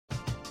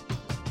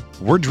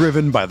We're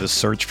driven by the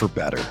search for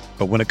better.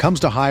 But when it comes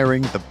to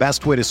hiring, the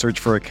best way to search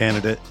for a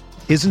candidate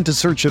isn't to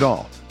search at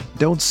all.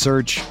 Don't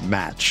search,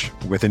 match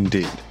with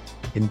Indeed.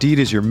 Indeed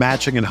is your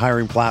matching and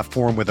hiring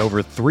platform with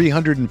over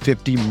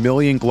 350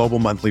 million global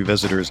monthly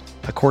visitors,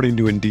 according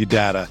to Indeed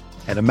data,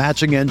 and a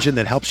matching engine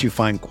that helps you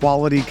find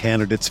quality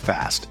candidates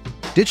fast.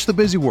 Ditch the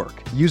busy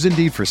work. Use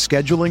Indeed for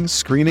scheduling,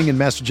 screening, and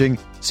messaging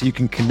so you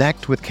can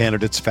connect with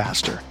candidates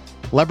faster.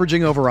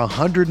 Leveraging over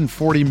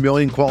 140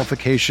 million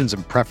qualifications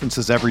and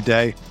preferences every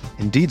day,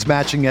 Indeed's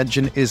matching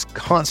engine is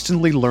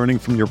constantly learning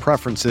from your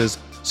preferences,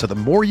 so the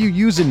more you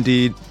use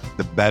Indeed,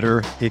 the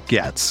better it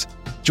gets.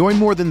 Join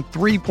more than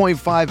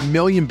 3.5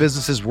 million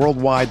businesses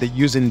worldwide that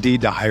use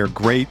Indeed to hire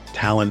great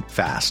talent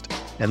fast.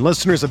 And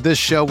listeners of this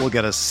show will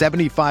get a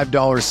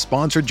 $75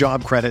 sponsored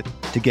job credit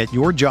to get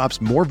your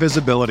jobs more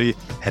visibility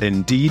at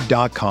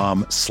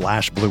Indeed.com/Blue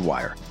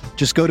Wire.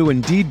 Just go to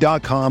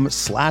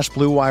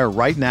Indeed.com/Blue Wire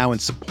right now and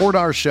support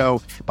our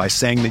show by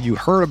saying that you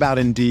heard about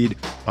Indeed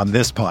on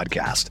this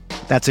podcast.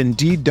 That's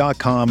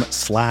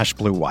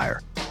Indeed.com/Blue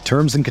Wire.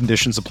 Terms and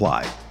conditions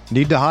apply.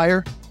 Need to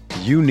hire?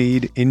 You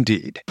need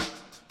Indeed.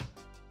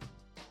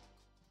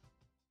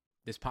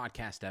 This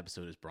podcast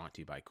episode is brought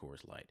to you by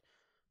Coors Light.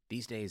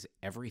 These days,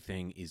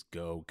 everything is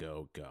go,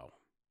 go, go.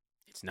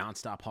 It's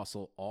nonstop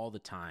hustle all the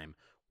time.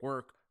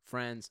 Work,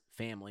 friends,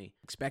 family,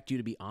 expect you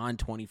to be on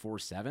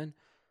 24/7.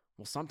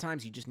 Well,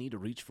 sometimes you just need to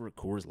reach for a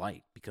Coors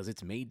Light because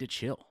it's made to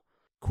chill.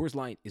 Coors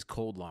Light is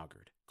cold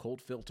lagered,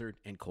 cold filtered,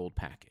 and cold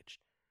packaged.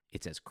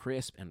 It's as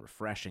crisp and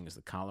refreshing as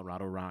the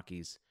Colorado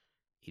Rockies.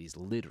 It is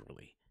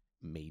literally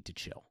made to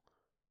chill.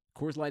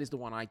 Coors Light is the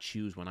one I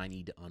choose when I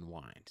need to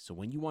unwind. So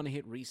when you want to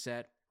hit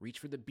reset, reach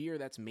for the beer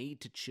that's made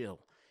to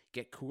chill.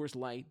 Get Coors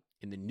Light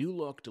in the new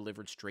look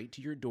delivered straight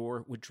to your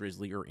door with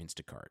Drizzly or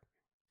Instacart.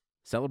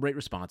 Celebrate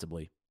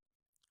responsibly.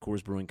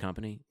 Coors Brewing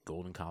Company,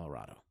 Golden,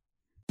 Colorado.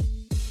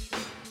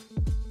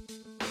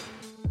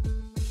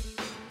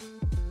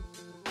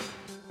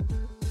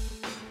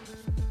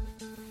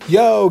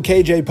 Yo,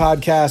 KJ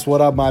Podcast,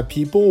 what up, my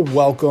people?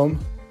 Welcome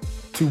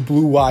to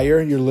Blue Wire.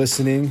 You're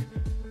listening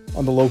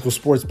on the local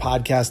sports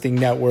podcasting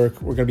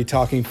network. We're going to be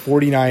talking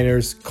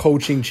 49ers,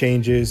 coaching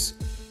changes.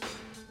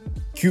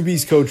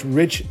 QB's coach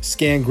Rich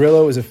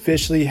Scangarello is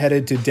officially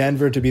headed to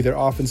Denver to be their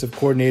offensive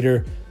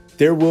coordinator.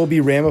 There will be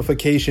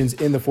ramifications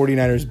in the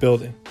 49ers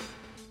building.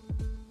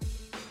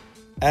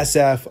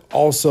 SF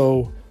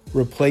also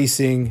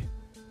replacing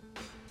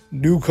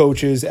new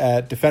coaches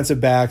at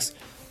defensive backs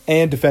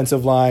and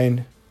defensive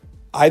line.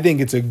 I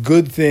think it's a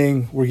good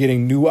thing we're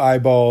getting new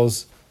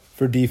eyeballs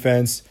for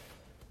defense.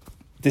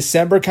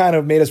 December kind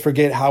of made us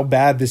forget how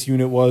bad this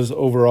unit was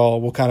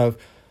overall. We'll kind of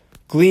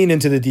glean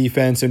into the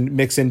defense and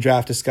mix in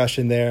draft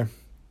discussion there.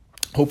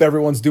 Hope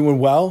everyone's doing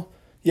well.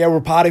 Yeah, we're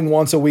potting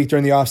once a week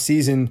during the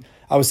offseason.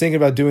 I was thinking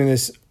about doing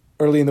this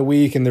early in the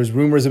week, and there's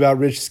rumors about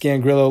Rich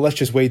Scangarello. Let's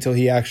just wait till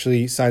he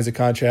actually signs a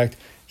contract.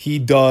 He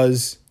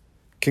does.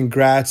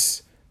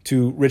 Congrats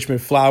to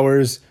Richmond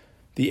Flowers,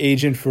 the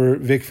agent for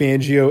Vic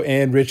Fangio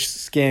and Rich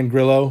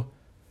Scangarello,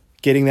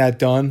 getting that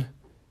done.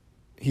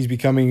 He's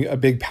becoming a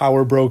big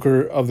power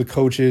broker of the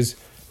coaches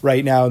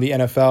right now in the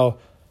NFL.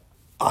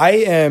 I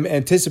am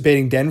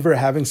anticipating Denver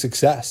having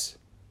success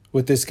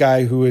with this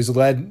guy who has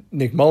led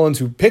Nick Mullins,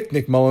 who picked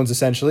Nick Mullins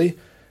essentially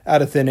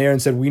out of thin air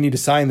and said, we need to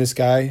sign this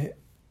guy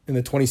in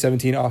the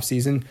 2017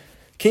 offseason.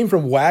 Came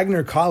from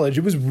Wagner College.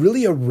 It was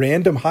really a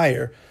random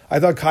hire. I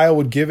thought Kyle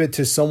would give it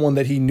to someone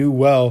that he knew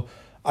well.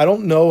 I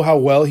don't know how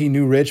well he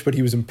knew Rich, but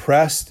he was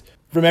impressed.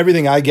 From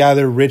everything I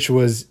gather, Rich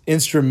was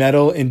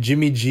instrumental in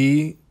Jimmy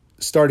G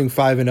starting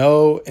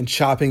 5-0 and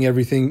chopping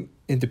everything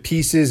into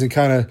pieces and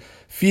kind of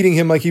feeding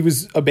him like he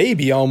was a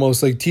baby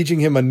almost, like teaching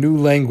him a new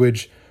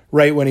language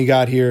right when he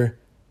got here.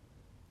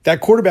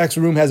 That quarterback's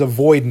room has a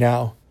void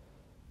now,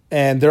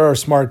 and there are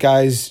smart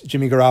guys.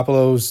 Jimmy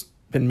Garoppolo's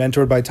been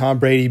mentored by Tom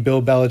Brady,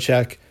 Bill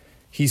Belichick.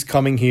 He's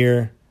coming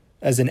here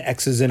as an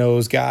X's and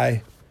O's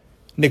guy.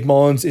 Nick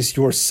Mullins is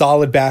your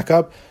solid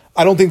backup.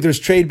 I don't think there's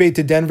trade bait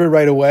to Denver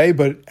right away,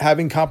 but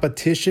having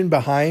competition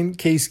behind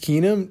Case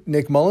Keenum,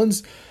 Nick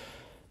Mullins,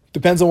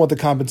 depends on what the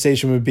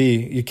compensation would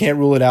be. You can't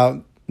rule it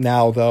out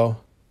now, though.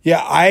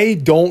 Yeah, I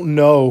don't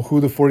know who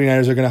the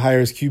 49ers are going to hire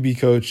as QB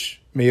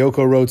coach.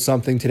 Mayoko wrote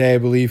something today. I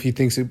believe he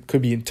thinks it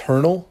could be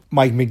internal.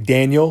 Mike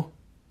McDaniel,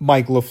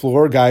 Mike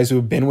LaFleur, guys who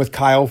have been with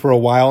Kyle for a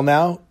while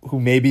now, who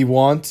maybe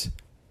want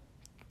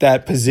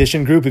that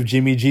position group. If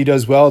Jimmy G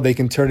does well, they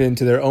can turn it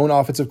into their own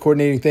offensive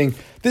coordinating thing.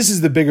 This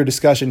is the bigger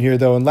discussion here,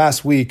 though. And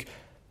last week,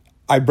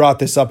 I brought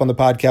this up on the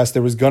podcast.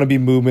 There was going to be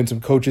movement. Some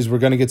coaches were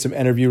going to get some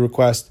interview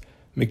requests.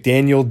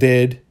 McDaniel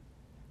did,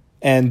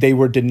 and they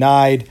were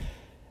denied.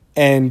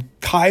 And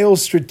Kyle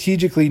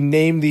strategically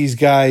named these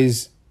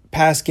guys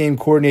pass game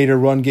coordinator,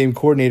 run game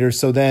coordinator.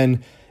 So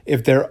then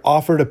if they're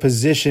offered a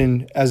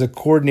position as a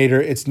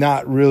coordinator, it's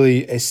not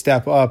really a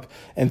step up.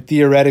 And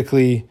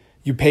theoretically,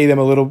 you pay them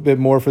a little bit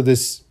more for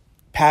this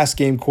pass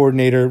game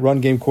coordinator,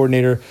 run game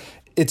coordinator.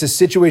 It's a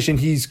situation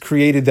he's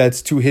created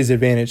that's to his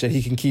advantage, that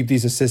he can keep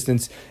these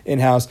assistants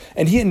in-house.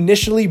 And he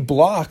initially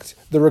blocked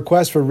the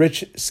request for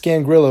Rich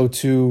Scangarello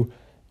to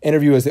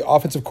interview as the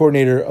offensive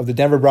coordinator of the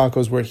Denver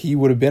Broncos, where he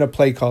would have been a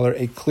play caller,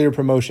 a clear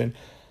promotion.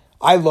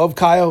 I love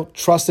Kyle,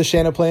 trust the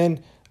Shanahan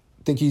plan.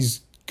 I think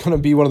he's going to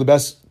be one of the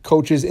best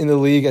coaches in the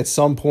league at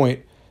some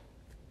point.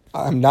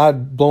 I'm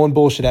not blowing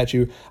bullshit at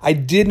you. I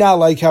did not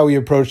like how he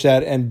approached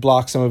that and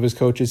blocked some of his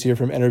coaches here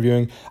from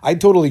interviewing. I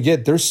totally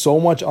get there's so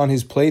much on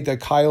his plate that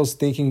Kyle's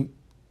thinking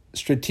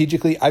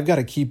strategically, I've got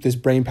to keep this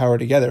brain power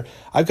together.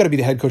 I've got to be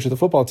the head coach of the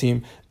football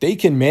team. They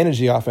can manage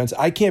the offense.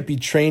 I can't be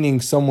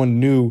training someone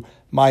new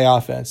my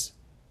offense.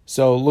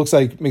 So it looks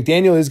like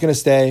McDaniel is going to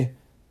stay.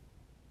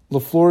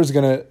 LaFleur is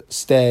going to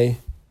stay.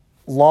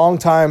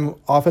 Longtime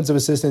offensive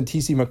assistant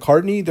T.C.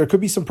 McCartney. There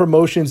could be some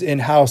promotions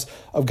in-house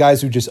of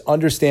guys who just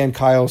understand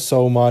Kyle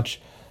so much.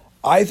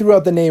 I threw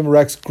out the name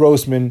Rex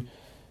Grossman.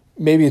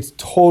 Maybe it's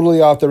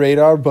totally off the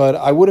radar, but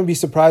I wouldn't be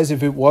surprised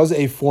if it was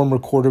a former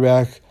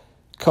quarterback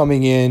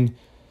coming in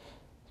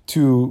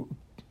to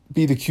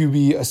be the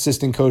QB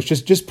assistant coach.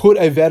 Just put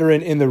a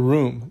veteran in the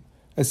room.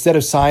 Instead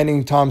of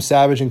signing Tom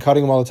Savage and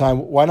cutting him all the time,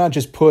 why not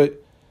just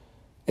put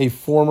a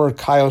former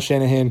Kyle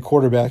Shanahan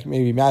quarterback,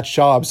 maybe Matt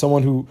Schaub,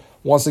 someone who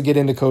wants to get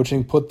into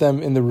coaching, put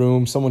them in the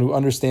room, someone who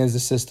understands the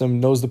system,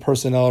 knows the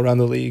personnel around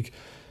the league.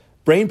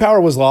 Brain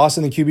power was lost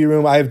in the QB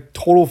room. I have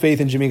total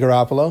faith in Jimmy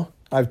Garoppolo.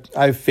 I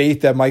have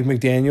faith that Mike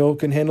McDaniel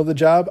can handle the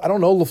job. I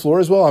don't know LaFleur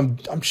as well.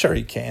 I'm sure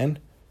he can.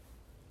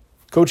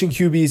 Coaching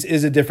QBs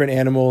is a different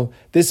animal.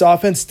 This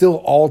offense still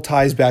all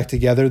ties back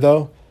together,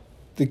 though.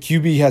 The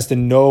QB has to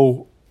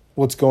know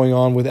what's going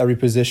on with every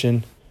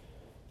position.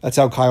 That's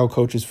how Kyle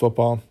coaches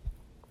football.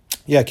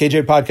 Yeah,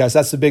 KJ Podcast,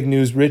 that's the big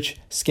news. Rich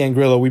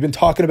Scangarello. We've been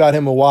talking about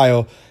him a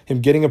while,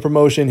 him getting a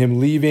promotion, him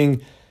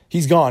leaving.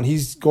 He's gone.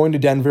 He's going to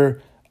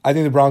Denver. I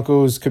think the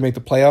Broncos could make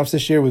the playoffs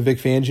this year with Vic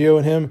Fangio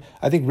and him.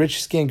 I think Rich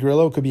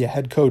Scangarello could be a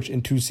head coach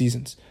in 2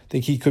 seasons. I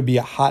think he could be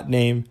a hot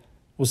name.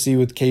 We'll see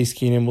with Case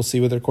Keenum. We'll see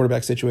with their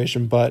quarterback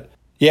situation. But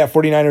yeah,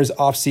 49ers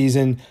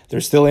offseason.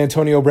 There's still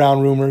Antonio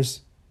Brown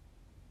rumors.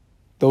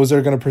 Those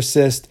are going to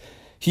persist.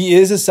 He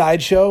is a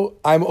sideshow.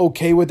 I'm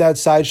okay with that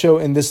sideshow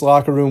in this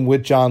locker room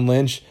with John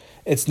Lynch.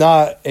 It's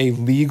not a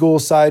legal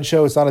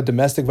sideshow. It's not a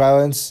domestic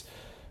violence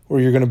where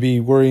you're going to be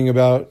worrying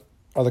about,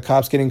 are the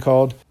cops getting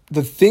called?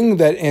 The thing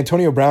that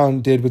Antonio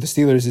Brown did with the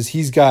Steelers is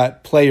he's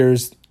got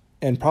players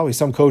and probably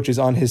some coaches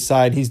on his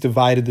side. He's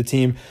divided the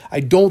team. I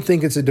don't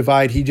think it's a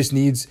divide. He just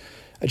needs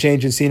a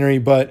change in scenery.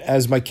 But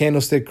as my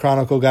Candlestick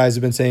Chronicle guys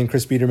have been saying,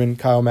 Chris Biederman,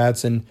 Kyle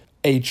Madsen,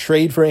 a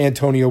trade for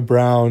Antonio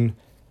Brown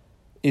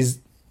is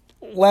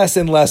less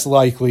and less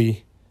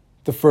likely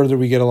the further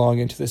we get along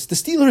into this. The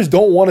Steelers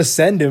don't want to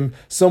send him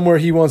somewhere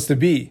he wants to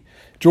be.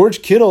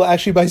 George Kittle,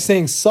 actually by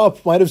saying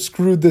sup, might have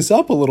screwed this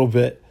up a little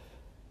bit.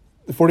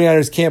 The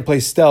 49ers can't play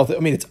stealth. I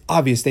mean, it's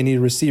obvious they need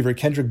a receiver.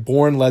 Kendrick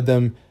Bourne led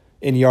them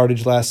in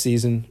yardage last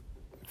season,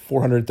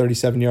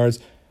 437 yards.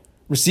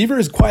 Receiver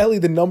is quietly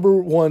the number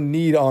one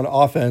need on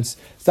offense.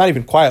 It's not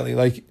even quietly.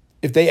 Like,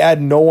 if they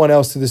add no one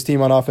else to this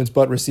team on offense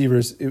but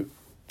receivers,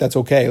 that's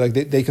okay. Like,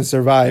 they can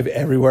survive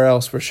everywhere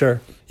else for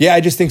sure. Yeah, I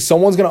just think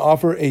someone's going to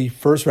offer a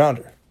first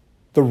rounder.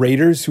 The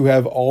Raiders, who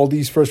have all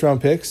these first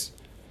round picks,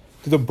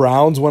 do the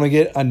Browns want to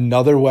get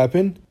another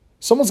weapon?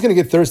 Someone's going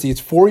to get thirsty. It's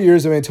 4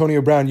 years of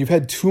Antonio Brown. You've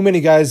had too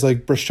many guys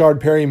like Brashard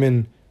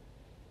Perryman,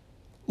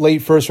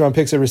 late first round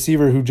picks at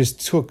receiver, who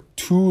just took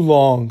too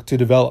long to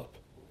develop.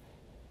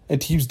 And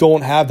teams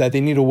don't have that.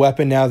 They need a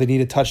weapon now. They need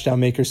a touchdown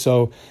maker.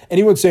 So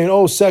anyone saying,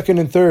 oh, second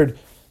and third,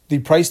 the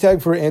price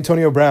tag for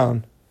Antonio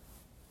Brown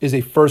is a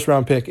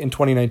first-round pick in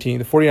 2019.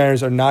 The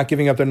 49ers are not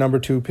giving up their number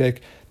 2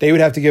 pick. They would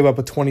have to give up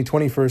a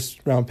 2020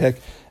 first-round pick.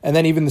 And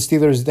then even the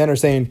Steelers then are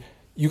saying,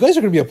 you guys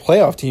are going to be a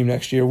playoff team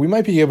next year. We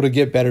might be able to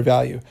get better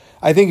value.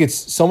 I think it's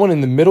someone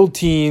in the middle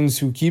teens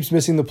who keeps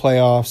missing the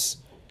playoffs,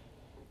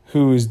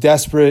 who is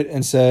desperate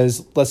and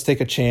says, let's take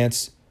a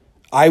chance.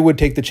 I would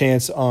take the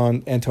chance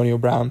on Antonio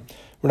Brown.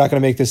 We're not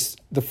going to make this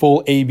the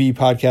full AB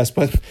podcast,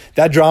 but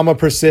that drama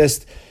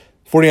persists.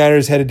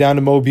 49ers headed down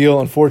to Mobile.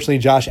 Unfortunately,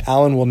 Josh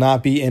Allen will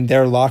not be in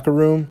their locker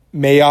room.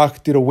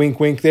 Mayock did a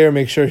wink-wink there.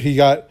 Make sure he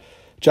got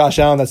Josh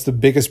Allen. That's the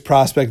biggest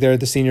prospect there at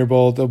the Senior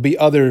Bowl. There'll be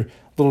other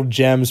little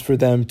gems for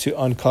them to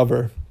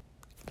uncover.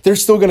 They're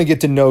still going to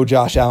get to know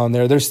Josh Allen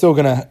there. They're still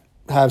going to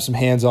have some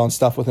hands-on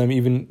stuff with him,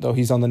 even though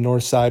he's on the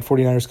north side.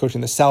 49ers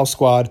coaching the South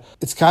squad.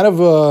 It's kind of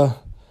a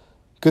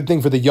good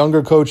thing for the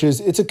younger coaches.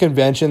 It's a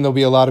convention. There'll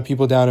be a lot of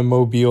people down in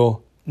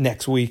Mobile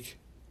next week.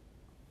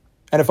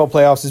 NFL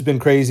playoffs has been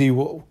crazy.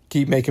 We'll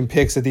keep making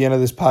picks at the end of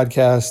this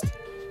podcast.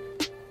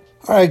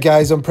 All right,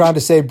 guys, I'm proud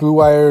to say Blue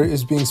Wire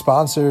is being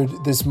sponsored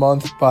this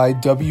month by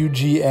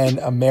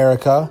WGN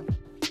America.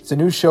 It's a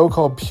new show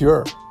called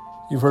Pure.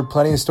 You've heard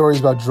plenty of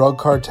stories about drug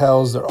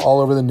cartels. They're all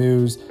over the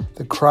news.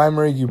 The crime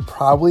ring you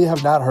probably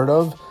have not heard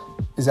of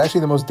is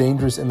actually the most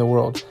dangerous in the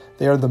world.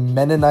 They are the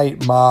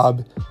Mennonite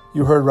mob.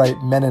 You heard right,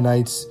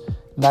 Mennonites.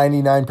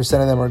 99%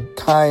 of them are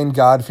kind,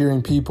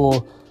 God-fearing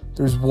people.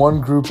 There's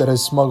one group that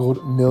has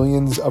smuggled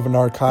millions of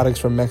narcotics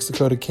from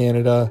Mexico to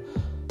Canada.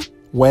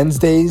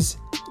 Wednesdays,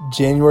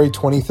 January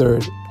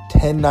 23rd,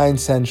 10/9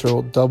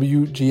 Central,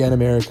 WGN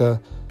America.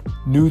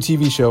 New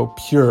TV show,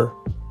 Pure.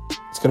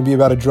 It's going to be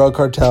about a drug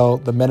cartel,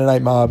 the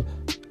Mennonite mob.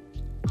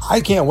 I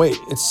can't wait.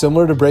 It's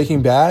similar to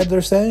Breaking Bad,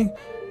 they're saying.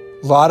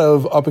 A lot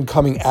of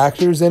up-and-coming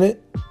actors in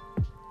it.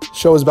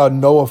 Show is about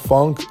Noah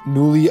Funk,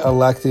 newly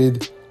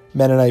elected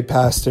Mennonite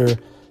pastor.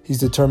 He's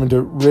determined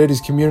to rid his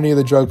community of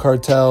the drug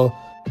cartel.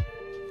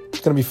 It's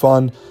going to be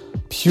fun.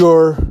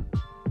 Pure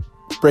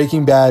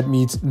Breaking Bad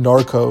meets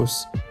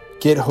Narcos.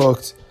 Get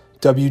hooked.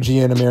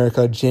 WGN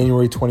America,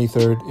 January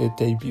 23rd. It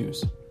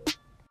debuts.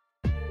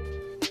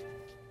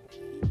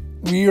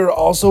 We are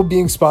also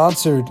being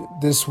sponsored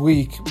this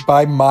week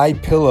by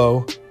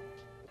MyPillow.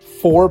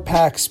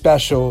 4-pack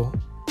special.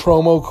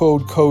 Promo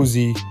code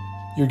COZY.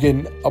 You're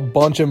getting a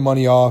bunch of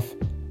money off.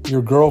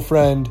 Your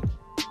girlfriend,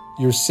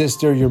 your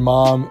sister, your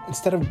mom.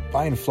 Instead of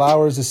buying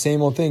flowers, the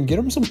same old thing, get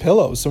them some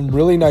pillows. Some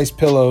really nice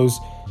pillows.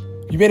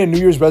 You made a New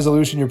Year's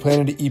resolution. You're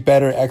planning to eat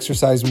better,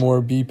 exercise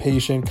more, be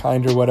patient,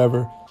 kinder,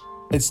 whatever.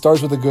 It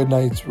starts with a good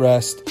night's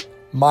rest.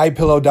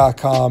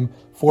 MyPillow.com,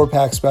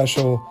 4-pack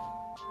special.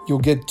 You'll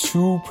get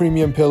 2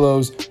 premium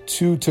pillows,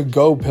 2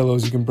 to-go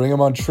pillows. You can bring them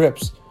on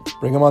trips,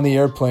 bring them on the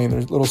airplane. They're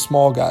little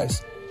small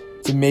guys.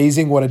 It's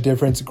amazing what a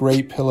difference a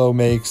great pillow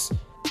makes.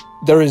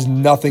 There is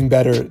nothing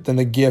better than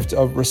the gift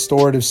of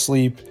restorative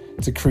sleep.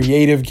 It's a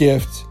creative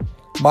gift.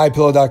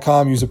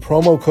 MyPillow.com, use a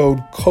promo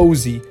code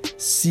COZY,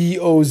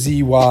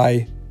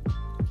 C-O-Z-Y,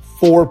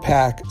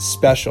 4-pack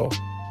special.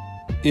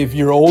 If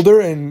you're older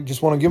and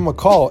just want to give them a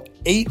call,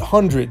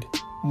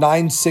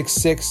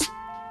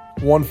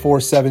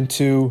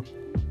 800-966-1472.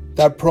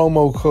 That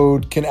promo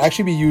code can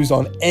actually be used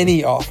on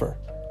any offer.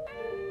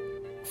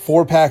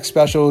 4-pack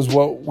special is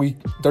what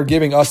they're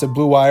giving us at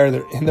Blue Wire.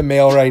 They're in the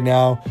mail right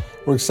now.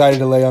 We're excited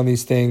to lay on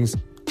these things.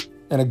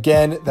 And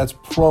again, that's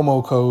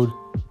promo code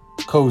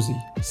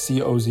COZY,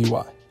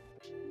 C-O-Z-Y.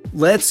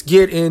 Let's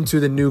get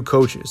into the new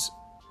coaches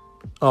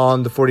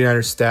on the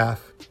 49ers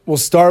staff. We'll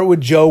start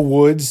with Joe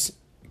Woods,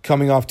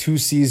 coming off 2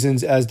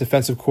 seasons as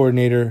defensive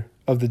coordinator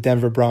of the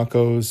Denver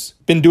Broncos.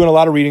 Been doing a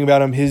lot of reading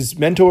about him. His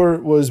mentor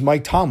was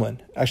Mike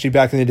Tomlin, actually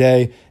back in the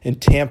day in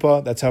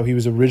Tampa. That's how he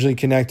was originally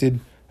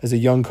connected as a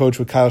young coach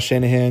with Kyle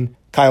Shanahan.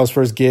 Kyle's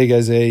first gig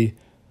as a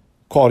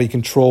quality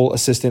control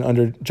assistant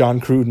under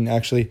John Cruden,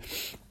 actually.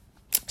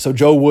 So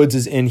Joe Woods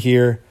is in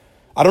here.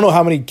 I don't know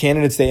how many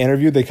candidates they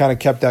interviewed. They kind of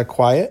kept that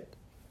quiet.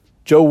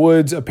 Joe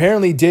Woods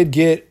apparently did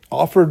get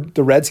offered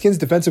the Redskins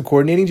defensive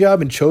coordinating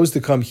job and chose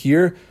to come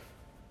here.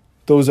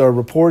 Those are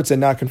reports and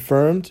not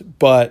confirmed,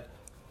 but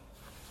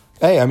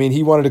hey, I mean,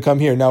 he wanted to come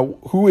here. Now,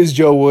 who is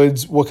Joe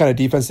Woods? What kind of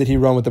defense did he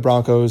run with the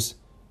Broncos?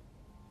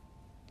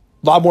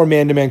 A lot more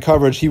man-to-man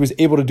coverage. He was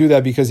able to do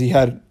that because he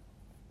had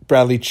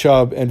Bradley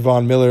Chubb and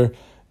Von Miller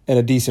and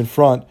a decent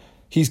front.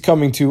 He's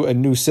coming to a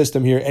new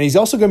system here, and he's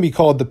also going to be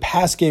called the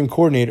pass game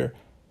coordinator.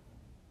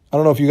 I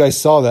don't know if you guys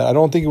saw that. I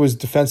don't think it was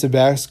defensive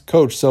backs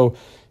coach, so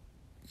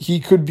he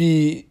could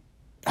be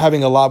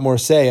having a lot more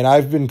say, and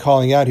I've been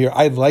calling out here,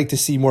 I'd like to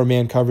see more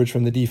man coverage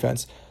from the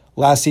defense.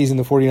 Last season,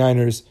 the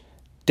 49ers,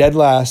 dead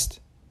last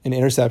in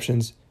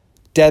interceptions,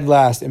 dead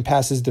last in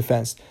passes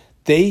defense.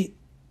 They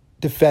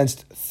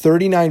defensed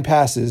 39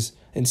 passes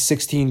in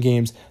 16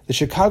 games. The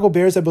Chicago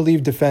Bears, I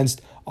believe,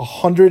 defensed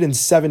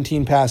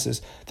 117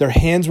 passes. Their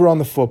hands were on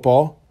the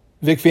football.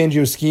 Vic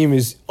Fangio's scheme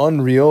is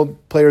unreal.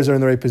 Players are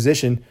in the right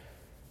position.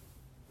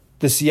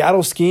 The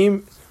Seattle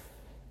scheme,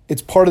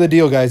 it's part of the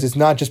deal, guys. It's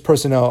not just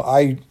personnel.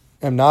 I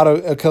am not a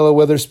Ahkello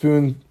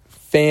Witherspoon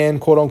fan,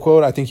 quote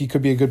unquote. I think he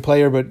could be a good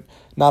player, but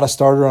not a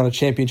starter on a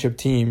championship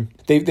team.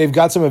 They've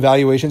got some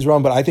evaluations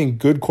wrong, but I think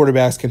good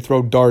quarterbacks can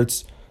throw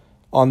darts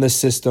on this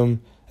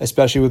system,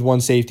 especially with one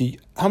safety.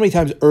 How many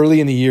times early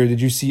in the year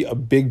did you see a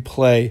big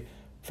play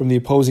from the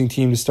opposing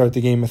team to start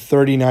the game, a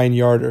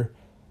 39-yarder,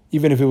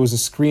 even if it was a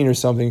screen or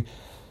something?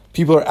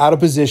 People are out of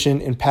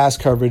position in pass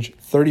coverage.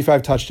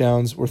 35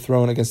 touchdowns were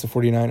thrown against the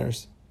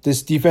 49ers.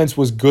 This defense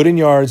was good in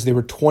yards. They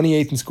were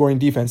 28th in scoring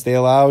defense. They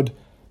allowed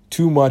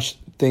too much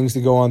things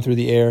to go on through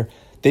the air.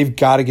 They've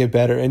got to get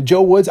better. And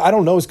Joe Woods, I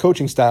don't know his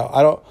coaching style.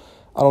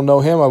 I don't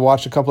know him. I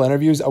watched a couple of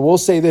interviews. I will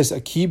say this,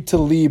 Aqib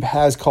Talib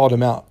has called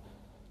him out.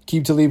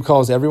 Aqib Talib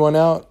calls everyone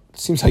out.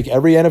 Seems like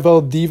every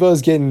NFL diva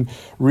is getting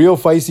real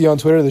feisty on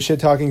Twitter. The shit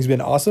talking has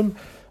been awesome.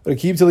 But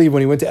Aqib Talib,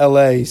 when he went to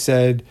LA,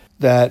 said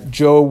that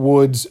Joe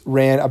Woods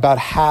ran about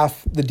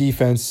half the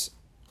defense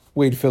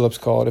Wade Phillips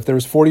called. If there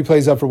was 40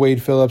 plays up for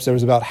Wade Phillips, there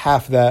was about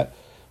half that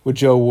with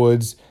Joe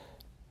Woods.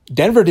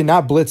 Denver did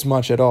not blitz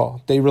much at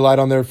all. They relied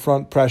on their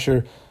front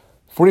pressure.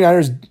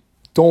 49ers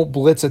don't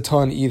blitz a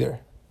ton either.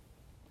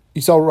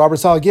 You saw Robert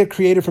Saleh get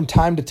creative from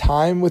time to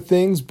time with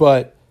things,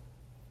 but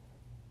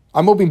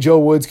I'm hoping Joe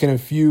Woods can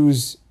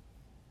infuse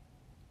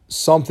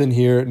something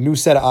here, new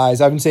set of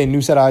eyes. I've been saying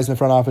new set of eyes in the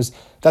front office.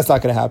 That's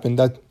not going to happen.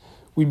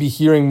 We'd be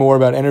hearing more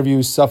about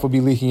interviews. Stuff would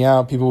be leaking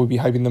out. People would be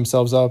hyping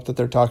themselves up that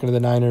they're talking to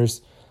the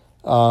Niners.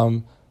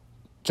 John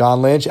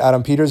Lynch,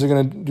 Adam Peters are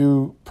going to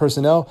do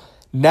personnel.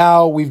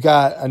 Now we've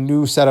got a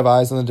new set of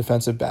eyes on the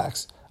defensive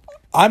backs.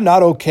 I'm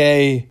not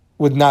okay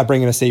with not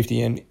bringing a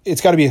safety in.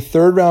 It's got to be a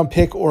third-round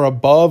pick or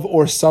above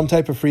or some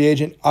type of free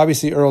agent.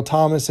 Obviously, Earl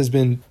Thomas has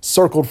been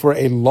circled for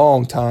a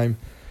long time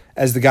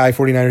as the guy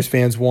 49ers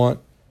fans want.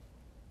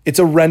 It's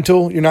a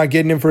rental. You're not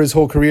getting him for his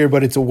whole career,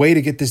 but it's a way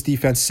to get this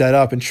defense set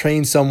up and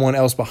train someone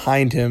else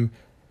behind him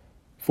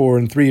for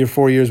in 3 or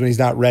 4 years when he's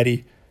not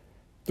ready.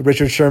 The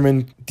Richard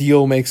Sherman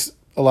deal makes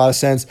a lot of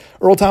sense.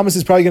 Earl Thomas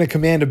is probably going to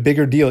command a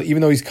bigger deal,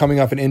 even though he's coming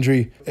off an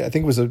injury. I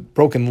think it was a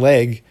broken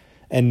leg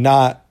and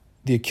not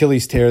the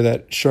Achilles tear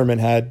that Sherman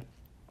had.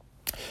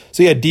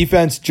 So yeah,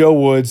 defense, Joe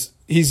Woods,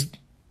 he's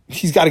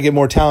got to get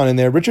more talent in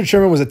there. Richard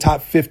Sherman was a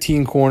top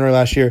 15 corner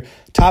last year,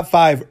 top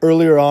 5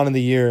 earlier on in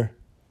the year,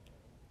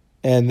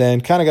 and then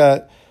kind of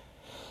got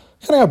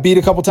beat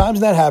a couple times,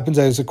 and that happens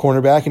as a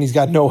cornerback, and he's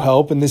got no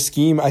help. And this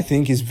scheme, I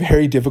think, is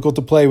very difficult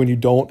to play when you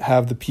don't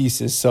have the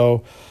pieces.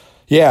 So,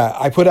 yeah,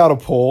 I put out a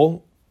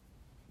poll,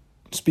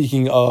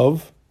 speaking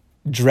of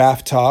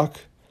draft talk.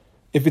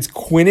 If it's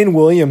Quinnen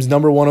Williams,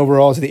 number 1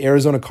 overall to the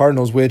Arizona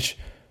Cardinals, which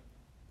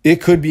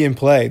it could be in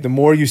play. The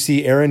more you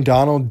see Aaron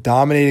Donald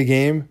dominate a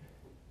game,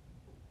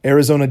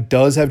 Arizona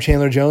does have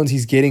Chandler Jones.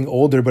 He's getting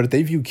older, but if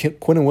they view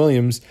Quinnen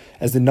Williams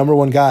as the number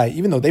 1 guy,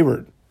 even though they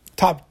were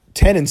top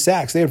 10 in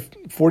sacks. They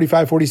had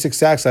 45, 46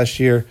 sacks last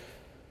year.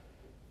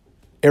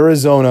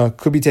 Arizona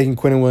could be taking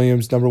Quinnen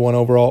Williams, number 1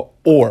 overall,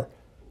 or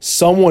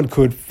someone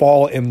could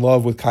fall in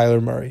love with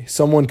Kyler Murray.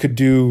 Someone could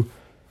do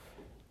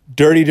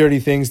dirty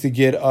things to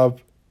get up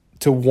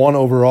to 1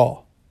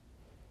 overall.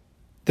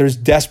 There's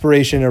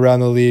desperation around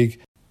the league.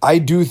 I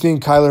do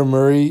think Kyler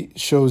Murray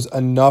shows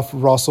enough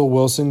Russell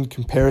Wilson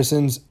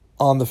comparisons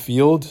on the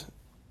field,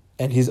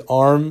 and his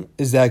arm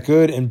is that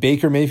good. And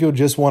Baker Mayfield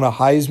just won a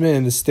Heisman,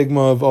 and the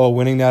stigma of,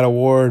 winning that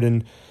award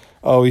and,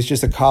 he's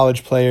just a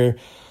college player.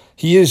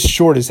 He is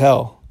short as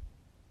hell,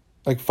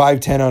 like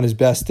 5'10" on his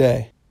best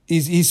day.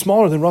 He's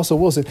smaller than Russell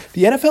Wilson.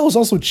 The NFL is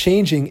also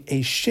changing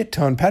a shit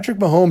ton. Patrick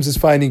Mahomes is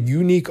finding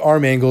unique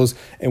arm angles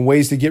and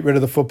ways to get rid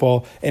of the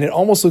football, and it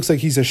almost looks like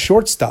he's a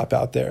shortstop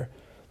out there.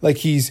 Like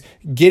he's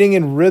getting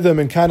in rhythm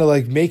and kind of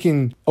like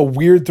making a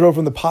weird throw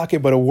from the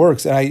pocket, but it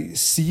works. And I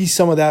see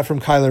some of that from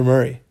Kyler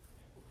Murray.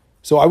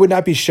 So I would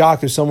not be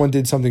shocked if someone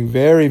did something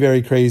very,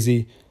 very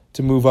crazy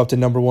to move up to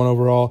number 1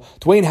 overall.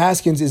 Dwayne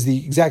Haskins is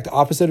the exact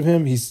opposite of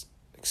him. He's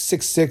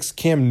 6'6",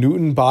 Cam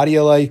Newton body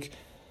alike,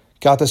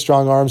 got the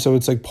strong arm. So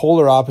it's like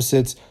polar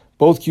opposites.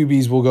 Both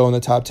QBs will go in the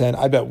top 10.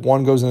 I bet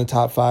one goes in the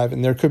top 5.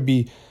 And there could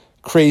be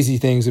crazy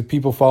things if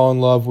people fall in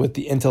love with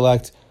the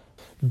intellect.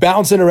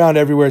 Bouncing around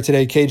everywhere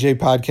today, KJ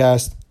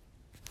Podcast.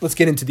 Let's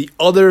get into the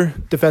other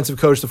defensive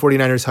coach the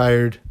 49ers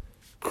hired,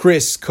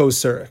 Kris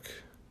Kocurek.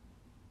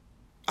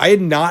 I had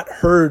not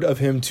heard of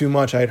him too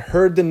much. I had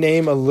heard the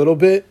name a little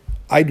bit.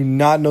 I do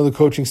not know the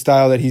coaching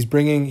style that he's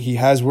bringing. He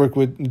has worked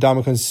with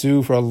Ndamukong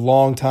Suh for a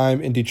long time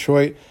in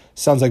Detroit.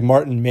 Sounds like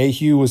Martin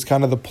Mayhew was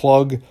kind of the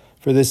plug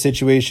for this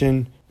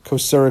situation.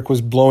 Kocurek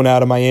was blown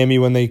out of Miami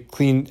when they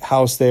cleaned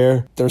house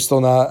there. They're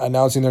still not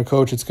announcing their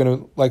coach. It's going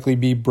to likely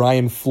be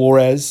Brian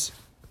Flores,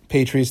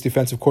 Patriots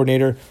defensive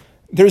coordinator.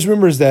 There's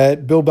rumors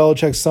that Bill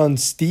Belichick's son,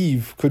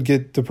 Steve, could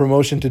get the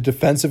promotion to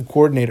defensive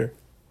coordinator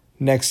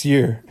next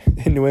year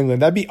in New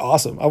England. That'd be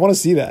awesome. I want to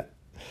see that.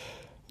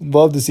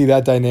 Love to see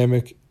that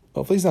dynamic.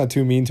 Hopefully he's not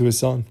too mean to his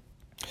son.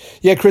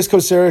 Yeah, Kris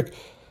Kocurek,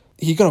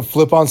 he's going to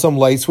flip on some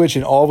light switch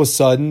and all of a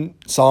sudden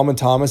Solomon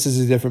Thomas is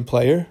a different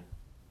player.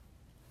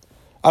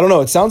 I don't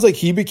know. It sounds like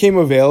he became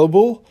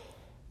available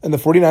and the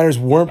 49ers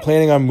weren't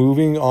planning on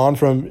moving on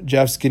from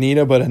Jeff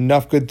Skanina, but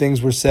enough good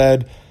things were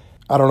said.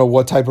 I don't know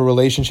what type of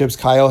relationships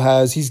Kyle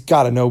has. He's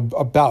got to know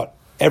about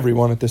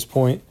everyone at this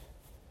point.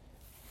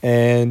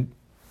 And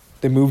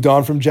they moved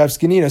on from Jeff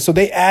Skanina. So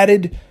they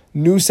added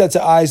new sets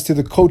of eyes to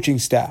the coaching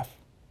staff,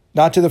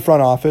 not to the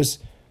front office,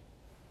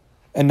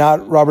 and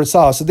not Robert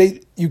Saleh. So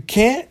you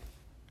can't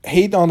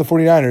hate on the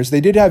 49ers.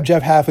 They did have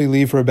Jeff Hafley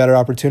leave for a better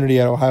opportunity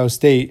at Ohio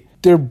State.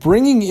 They're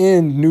bringing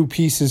in new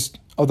pieces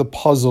of the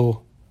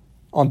puzzle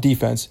on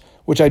defense,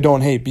 which I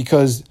don't hate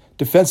because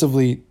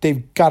defensively,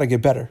 they've got to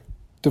get better.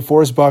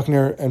 DeForest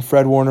Buckner and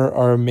Fred Warner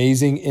are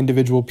amazing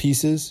individual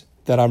pieces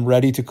that I'm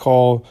ready to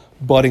call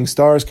budding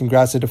stars.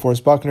 Congrats to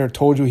DeForest Buckner.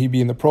 Told you he'd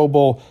be in the Pro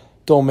Bowl.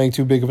 Don't make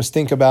too big of a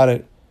stink about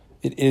it.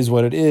 It is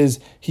what it is.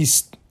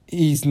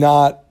 He's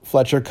not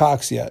Fletcher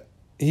Cox yet.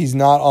 He's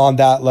not on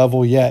that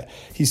level yet.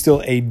 He's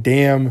still a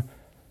damn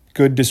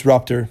good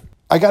disruptor.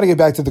 I got to get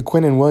back to the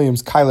Quinnen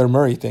Williams, Kyler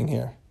Murray thing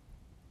here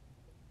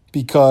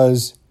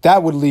because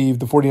that would leave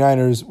the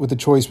 49ers with a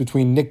choice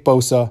between Nick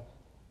Bosa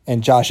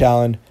and Josh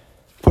Allen.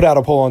 Put out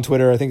a poll on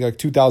Twitter. I think like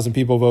 2,000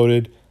 people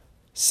voted.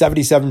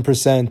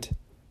 77%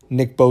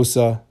 Nick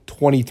Bosa,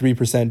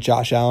 23%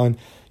 Josh Allen.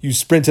 You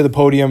sprint to the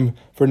podium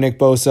for Nick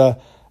Bosa.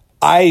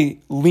 I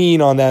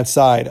lean on that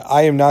side.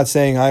 I am not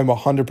saying I'm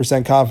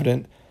 100%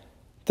 confident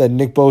that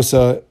Nick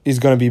Bosa is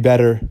going to be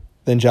better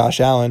than Josh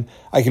Allen.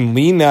 I can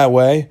lean that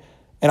way,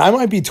 and I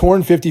might be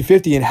torn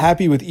 50-50 and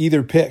happy with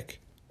either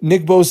pick.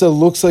 Nick Bosa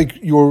looks like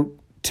your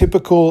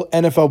typical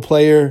NFL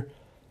player.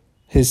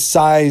 His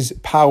size,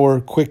 power,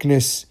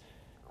 quickness,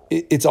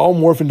 it's all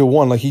morphed into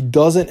one. Like, he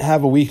doesn't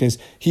have a weakness.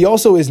 He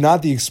also is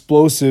not the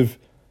explosive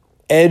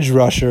edge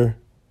rusher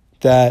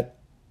that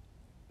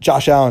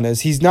Josh Allen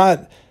is. He's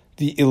not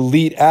the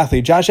elite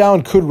athlete. Josh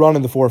Allen could run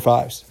in the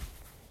 4.5s.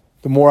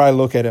 The more I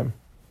look at him,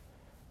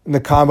 And the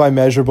combine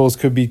measurables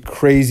could be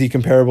crazy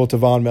comparable to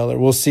Von Miller.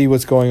 We'll see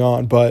what's going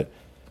on, but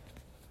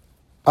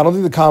I don't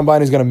think the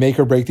combine is going to make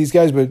or break these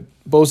guys, but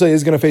Bosa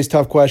is going to face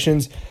tough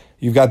questions.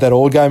 You've got that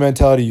old guy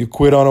mentality. You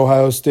quit on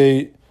Ohio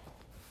State.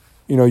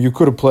 You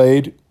could have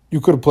played. You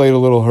could have played a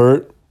little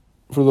hurt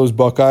for those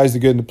Buckeyes to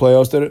get in the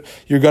playoffs.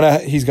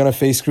 He's going to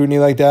face scrutiny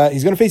like that.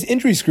 He's going to face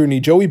injury scrutiny.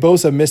 Joey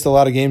Bosa missed a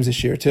lot of games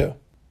this year too.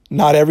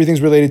 Not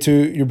everything's related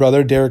to your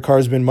brother. Derek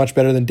Carr's been much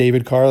better than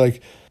David Carr.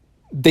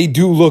 They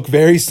do look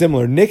very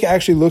similar. Nick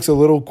actually looks a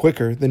little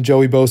quicker than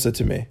Joey Bosa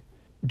to me.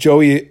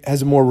 Joey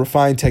has a more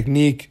refined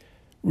technique,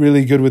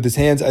 really good with his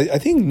hands. I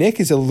think Nick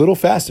is a little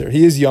faster.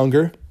 He is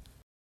younger.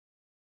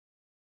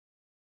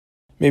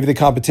 Maybe the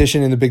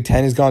competition in the Big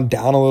Ten has gone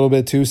down a little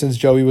bit too since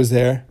Joey was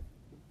there.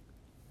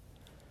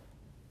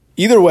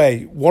 Either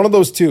way, one of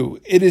those two,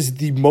 it is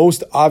the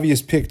most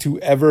obvious pick to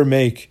ever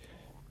make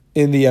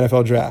in the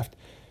NFL draft.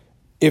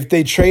 If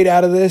they trade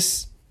out of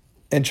this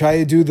and try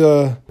to do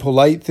the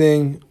Polite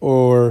thing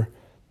or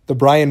the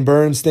Brian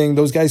Burns thing,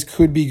 those guys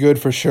could be good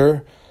for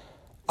sure.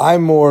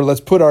 I'm more, let's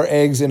put our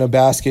eggs in a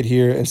basket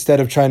here. Instead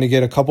of trying to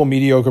get a couple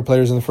mediocre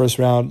players in the first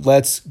round,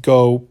 let's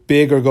go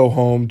big or go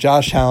home.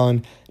 Josh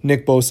Allen,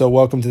 Nick Bosa,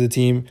 welcome to the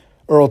team.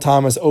 Earl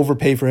Thomas,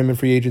 overpay for him in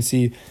free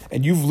agency.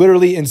 And you've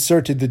literally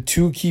inserted the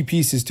two key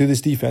pieces to this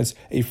defense,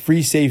 a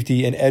free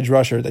safety and edge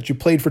rusher that you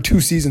played for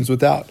 2 seasons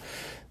without.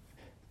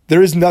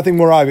 There is nothing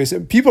more obvious.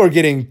 People are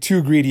getting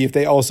too greedy if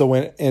they also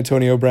went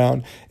Antonio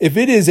Brown. If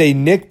it is a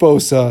Nick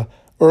Bosa,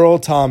 Earl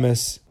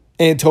Thomas,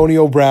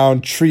 Antonio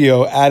Brown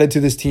trio added to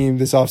this team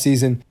this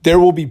offseason, there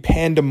will be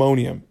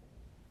pandemonium.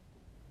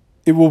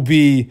 It will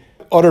be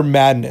utter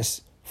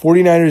madness.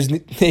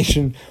 49ers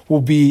Nation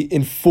will be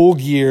in full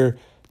gear,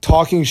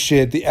 talking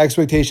shit. The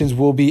expectations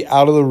will be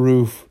out of the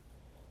roof.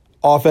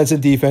 Offense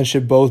and defense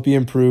should both be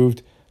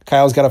improved.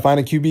 Kyle's got to find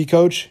a QB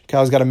coach.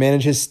 Kyle's got to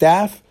manage his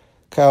staff.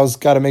 Kyle's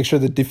got to make sure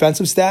the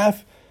defensive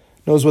staff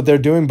knows what they're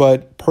doing.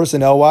 But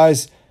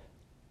personnel-wise,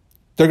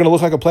 they're going to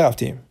look like a playoff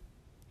team.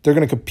 They're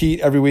going to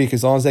compete every week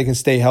as long as they can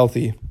stay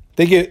healthy.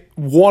 They get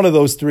one of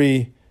those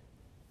 3,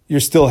 you're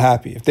still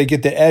happy. If they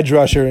get the edge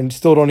rusher and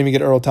still don't even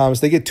get Earl Thomas,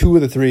 they get 2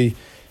 of the 3,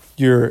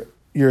 you're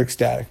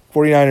ecstatic.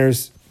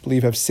 49ers, I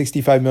believe, have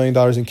 $65 million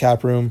in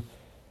cap room.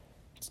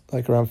 It's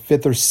like around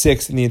 5th or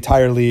 6th in the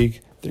entire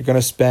league. They're going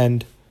to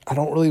spend. I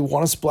don't really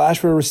want to splash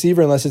for a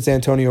receiver unless it's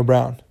Antonio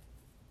Brown.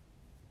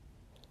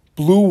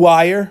 Blue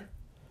Wire,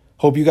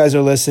 hope you guys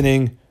are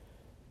listening.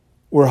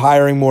 We're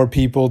hiring more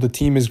people. The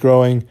team is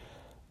growing.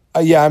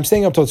 I'm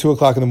staying up till 2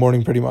 o'clock in the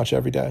morning pretty much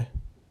every day,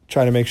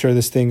 trying to make sure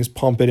this thing is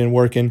pumping and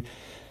working.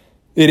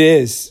 It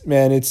is,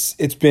 man. It's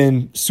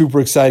been super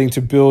exciting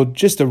to build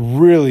just a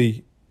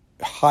really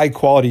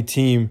high-quality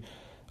team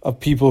of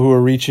people who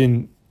are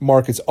reaching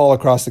markets all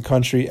across the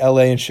country,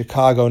 LA and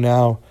Chicago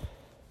now.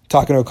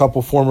 Talking to a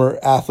couple former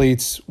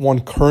athletes, one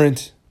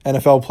current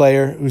NFL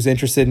player who's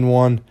interested in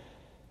one.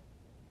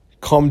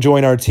 Come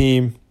join our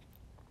team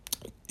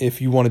if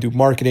you want to do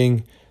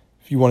marketing,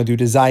 if you want to do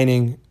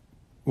designing, you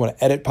want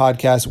to edit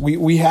podcasts.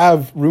 We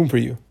have room for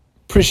you.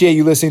 Appreciate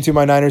you listening to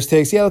my Niners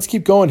takes. Yeah, let's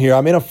keep going here.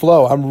 I'm in a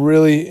flow. I'm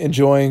really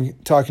enjoying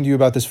talking to you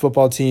about this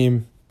football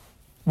team.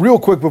 Real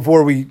quick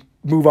before we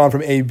move on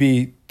from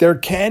AB, there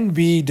can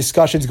be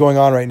discussions going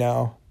on right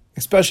now,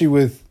 especially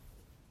with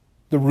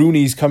the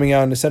Rooneys coming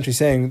out and essentially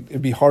saying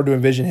it'd be hard to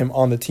envision him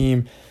on the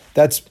team.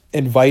 That's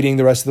inviting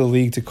the rest of the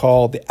league to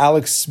call. The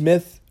Alex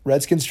Smith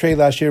Redskins trade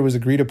last year was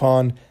agreed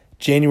upon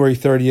January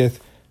 30th,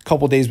 a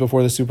couple days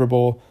before the Super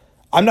Bowl.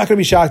 I'm not going to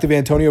be shocked if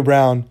Antonio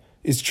Brown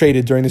is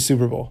traded during the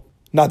Super Bowl.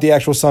 Not the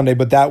actual Sunday,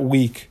 but that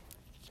week.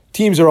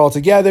 Teams are all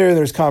together, and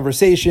there's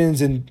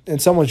conversations, and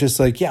someone's just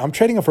like, yeah, I'm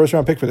trading a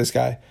first-round pick for this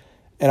guy.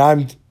 And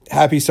I'm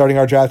happy starting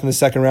our draft in the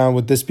second round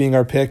with this being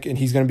our pick, and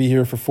he's going to be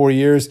here for 4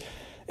 years,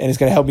 and it's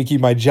going to help me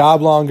keep my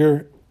job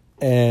longer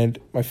and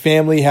my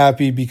family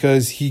happy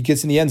because he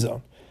gets in the end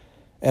zone.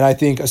 And I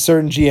think a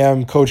certain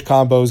GM coach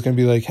combo is going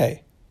to be like,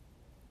 hey,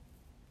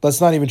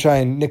 let's not even try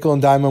and nickel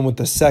and dime him with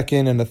the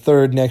second and the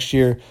third next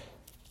year.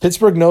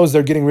 Pittsburgh knows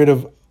they're getting rid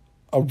of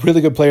a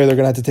really good player. They're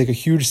going to have to take a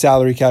huge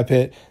salary cap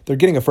hit. They're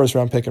getting a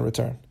first-round pick in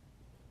return.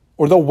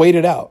 Or they'll wait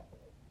it out.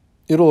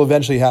 It'll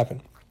eventually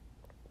happen.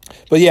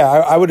 But yeah,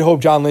 I would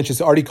hope John Lynch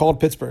has already called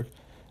Pittsburgh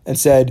and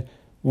said,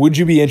 would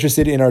you be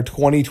interested in our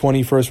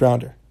 2020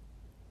 first-rounder?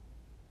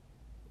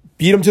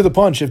 Beat them to the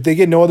punch. If they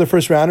get no other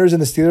first-rounders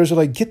and the Steelers are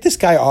like, get this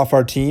guy off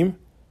our team.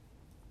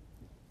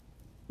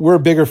 We're a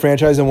bigger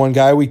franchise than one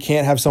guy. We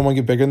can't have someone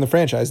get bigger than the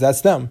franchise.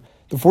 That's them.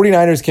 The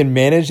 49ers can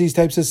manage these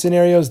types of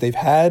scenarios. They've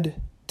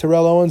had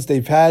Terrell Owens.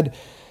 They've had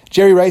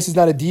Jerry Rice is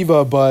not a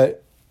diva,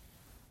 but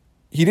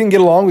he didn't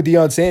get along with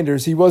Deion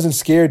Sanders. He wasn't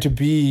scared to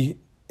be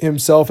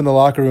himself in the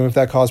locker room if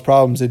that caused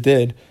problems. It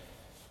did.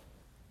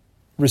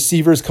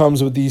 Receivers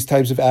comes with these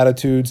types of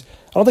attitudes.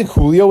 I don't think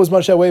Julio was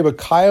much that way, but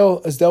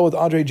Kyle has dealt with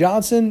Andre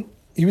Johnson.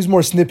 He was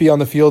more snippy on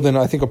the field and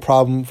I think a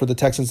problem for the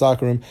Texans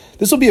locker room.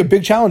 This will be a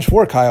big challenge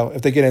for Kyle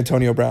if they get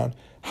Antonio Brown.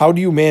 How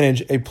do you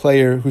manage a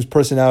player whose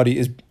personality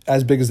is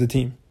as big as the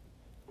team?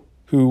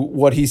 Who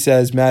what he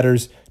says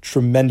matters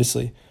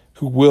tremendously,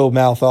 who will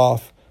mouth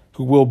off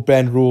who will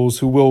bend rules,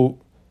 who will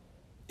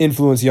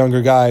influence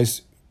younger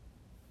guys.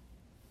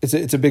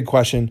 It's a big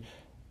question.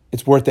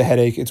 It's worth the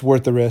headache. It's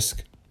worth the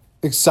risk.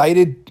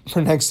 Excited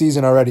for next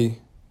season already.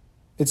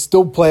 It's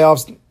still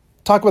playoffs.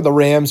 Talk about the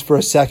Rams for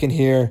a second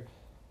here.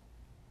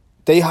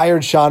 They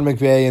hired Sean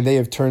McVay, and they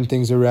have turned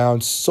things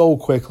around so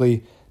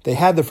quickly. They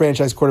had the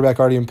franchise quarterback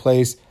already in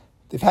place.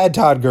 They've had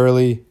Todd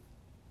Gurley.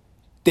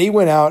 They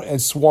went out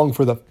and swung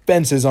for the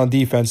fences on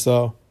defense,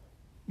 though.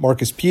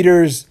 Marcus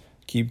Peters,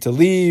 Aqib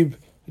Talib,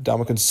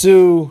 Ndamukong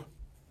Suh,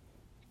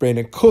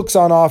 Brandon Cooks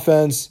on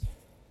offense.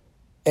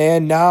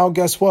 And now,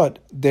 guess what?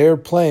 They're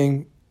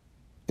playing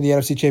in the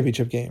NFC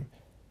Championship game.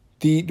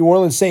 The New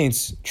Orleans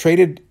Saints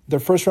traded their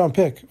first-round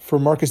pick for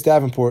Marcus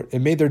Davenport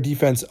and made their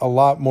defense a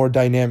lot more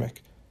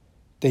dynamic.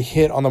 They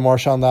hit on the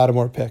Marshawn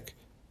Lattimore pick.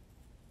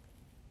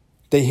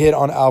 They hit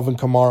on Alvin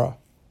Kamara.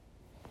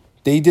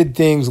 They did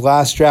things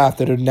last draft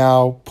that have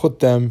now put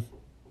them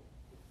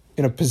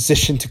in a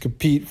position to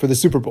compete for the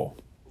Super Bowl.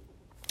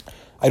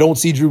 I don't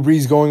see Drew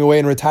Brees going away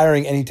and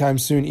retiring anytime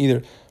soon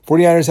either.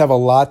 49ers have a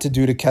lot to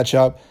do to catch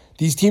up.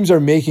 These teams are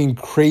making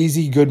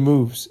crazy good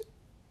moves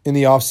in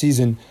the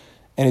offseason,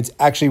 and it's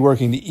actually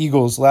working. The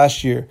Eagles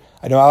last year,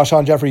 I know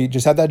Alshon Jeffrey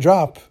just had that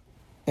drop,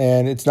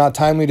 and it's not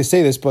timely to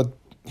say this, but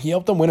he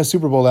helped them win a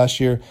Super Bowl last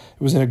year.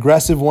 It was an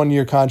aggressive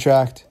one-year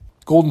contract.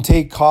 Golden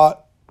Tate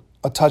caught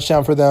a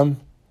touchdown for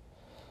them.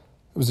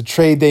 It was a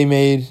trade they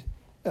made.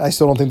 I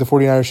still don't think the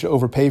 49ers should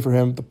overpay for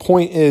him. The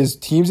point is,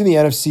 teams in the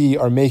NFC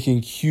are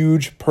making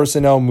huge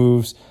personnel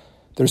moves.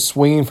 They're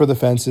swinging for the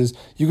fences.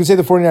 You can say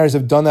the 49ers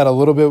have done that a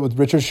little bit with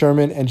Richard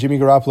Sherman and Jimmy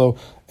Garoppolo.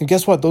 And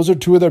guess what? Those are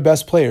two of their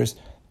best players.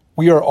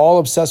 We are all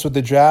obsessed with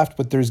the draft,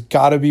 but there's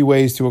got to be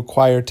ways to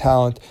acquire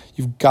talent.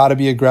 You've got to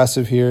be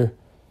aggressive here.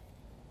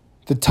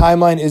 The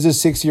timeline is a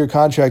 6-year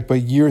contract,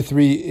 but year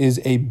 3 is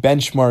a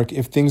benchmark.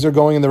 If things are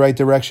going in the right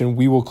direction,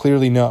 we will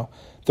clearly know.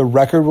 The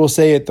record will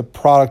say it. The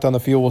product on the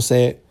field will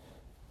say it.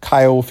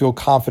 Kyle will feel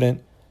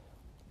confident.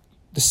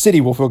 The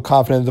city will feel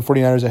confident that the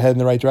 49ers are heading in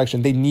the right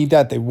direction. They need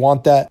that. They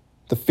want that.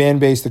 The fan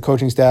base, the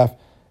coaching staff,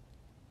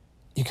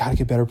 you got to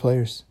get better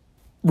players.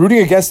 Rooting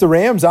against the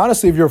Rams,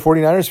 honestly, if you're a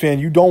 49ers fan,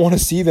 you don't want to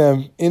see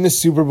them in the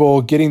Super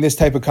Bowl, getting this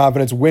type of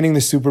confidence, winning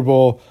the Super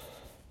Bowl.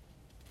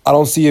 I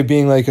don't see it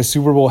being like a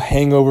Super Bowl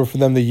hangover for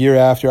them the year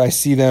after. I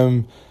see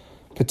them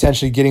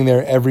potentially getting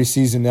there every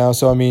season now.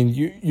 So, I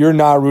mean, you're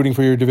not rooting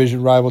for your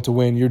division rival to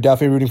win. You're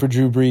definitely rooting for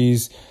Drew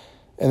Brees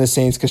and the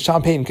Saints because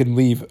Sean Payton could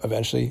leave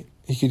eventually.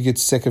 He could get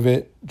sick of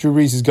it. Drew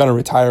Brees is going to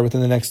retire within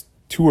the next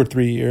 2 or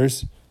 3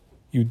 years.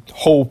 You'd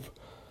hope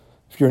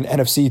if you're an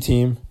NFC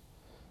team.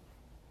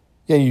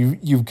 Yeah,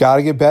 you've got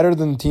to get better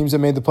than the teams that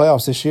made the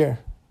playoffs this year.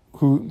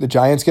 Who the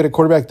Giants get a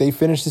quarterback, they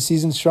finished the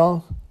season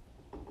strong.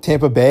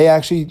 Tampa Bay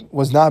actually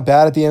was not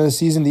bad at the end of the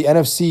season. The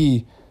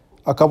NFC,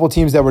 a couple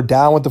teams that were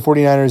down with the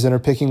 49ers and are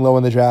picking low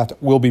in the draft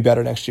will be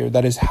better next year.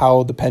 That is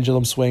how the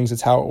pendulum swings.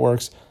 It's how it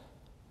works.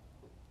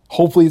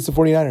 Hopefully it's the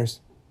 49ers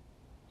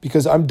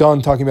because I'm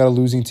done talking about a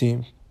losing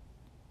team.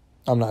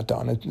 I'm not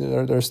done.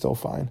 They're still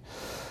fine.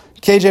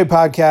 KJ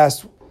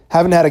Podcast,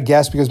 haven't had a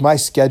guest because my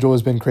schedule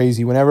has been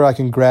crazy. Whenever I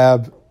can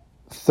grab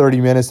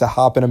 30 minutes to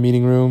hop in a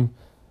meeting room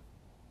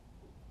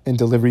and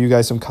deliver you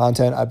guys some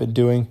content, I've been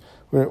doing.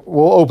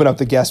 We'll open up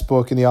the guest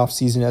book in the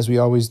offseason as we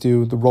always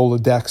do, the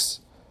Rolodex,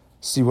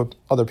 see what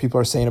other people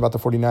are saying about the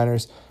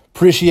 49ers.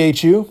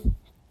 Appreciate you.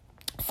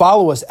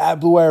 Follow us at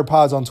Blue Wire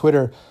Pods on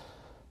Twitter.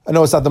 I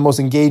know it's not the most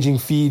engaging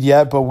feed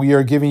yet, but we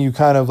are giving you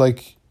kind of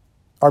like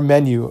our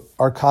menu,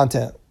 our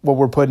content, what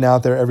we're putting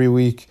out there every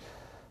week.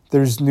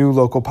 There's new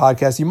local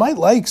podcasts. You might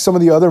like some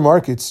of the other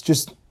markets.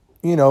 Just,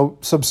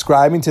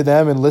 subscribing to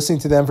them and listening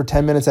to them for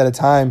 10 minutes at a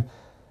time.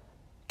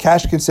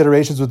 Cash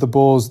Considerations with the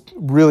Bulls.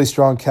 Really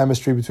strong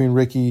chemistry between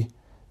Ricky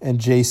and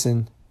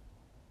Jason.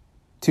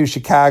 2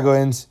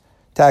 Chicagoans,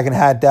 Tagging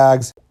Hat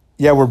Dogs.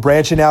 Yeah, we're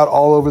branching out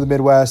all over the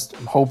Midwest.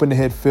 I'm hoping to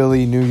hit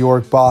Philly, New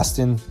York,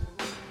 Boston.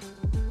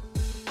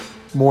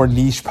 More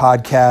niche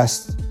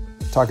podcasts,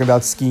 talking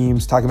about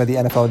schemes, talking about the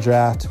NFL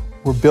draft.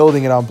 We're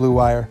building it on Blue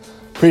Wire.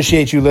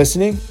 Appreciate you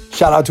listening.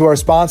 Shout out to our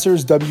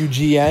sponsors,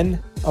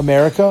 WGN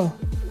America,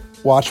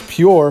 Watch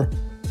Pure,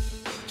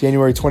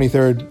 January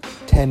 23rd,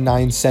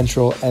 10/9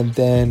 Central, and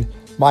then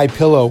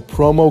MyPillow,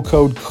 promo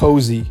code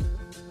COZY,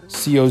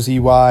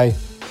 COZY.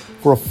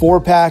 For a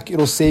 4-pack,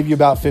 it'll save you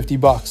about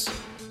 $50.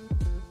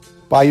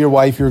 Buy your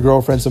wife, your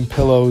girlfriend some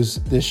pillows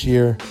this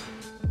year.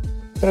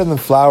 Better than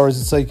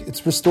flowers.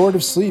 It's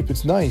restorative sleep.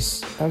 It's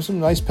nice. Have some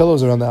nice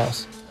pillows around the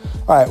house.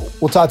 All right,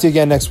 we'll talk to you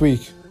again next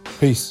week.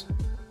 Peace.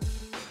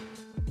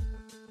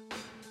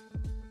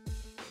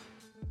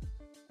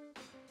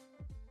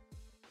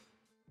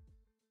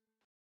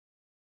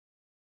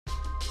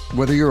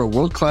 Whether you're a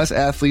world-class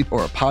athlete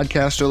or a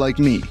podcaster like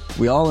me,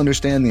 we all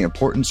understand the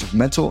importance of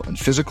mental and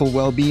physical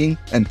well-being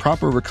and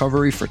proper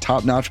recovery for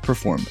top-notch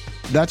performance.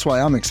 That's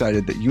why I'm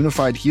excited that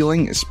Unified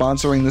Healing is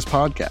sponsoring this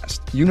podcast.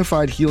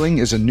 Unified Healing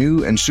is a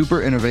new and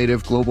super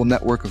innovative global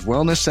network of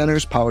wellness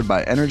centers powered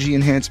by Energy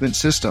Enhancement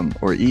System,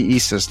 or EE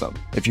System.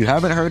 If you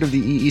haven't heard of the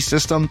EE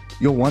System,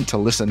 you'll want to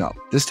listen up.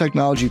 This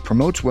technology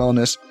promotes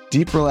wellness,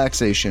 deep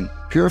relaxation,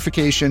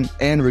 purification,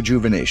 and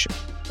rejuvenation.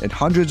 At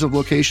hundreds of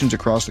locations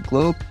across the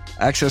globe,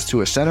 access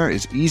to a center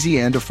is easy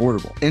and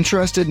affordable.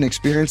 Interested in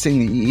experiencing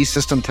the EE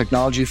System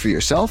technology for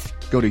yourself?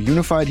 Go to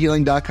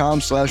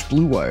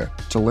unifiedhealing.com/bluewire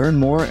to learn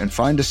more and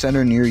find a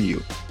center near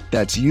you.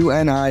 That's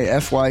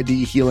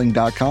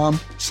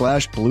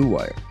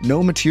unifydhealing.com/bluewire.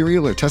 No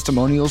material or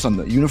testimonials on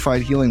the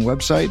Unified Healing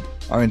website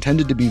are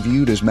intended to be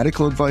viewed as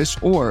medical advice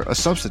or a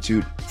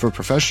substitute for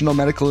professional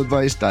medical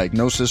advice,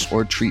 diagnosis,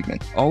 or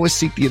treatment. Always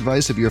seek the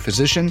advice of your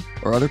physician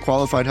or other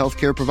qualified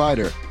healthcare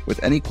provider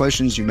with any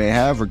questions you may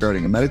have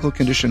regarding a medical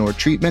condition or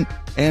treatment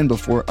and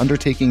before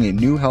undertaking a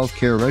new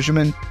healthcare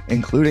regimen,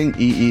 including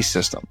EE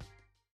System.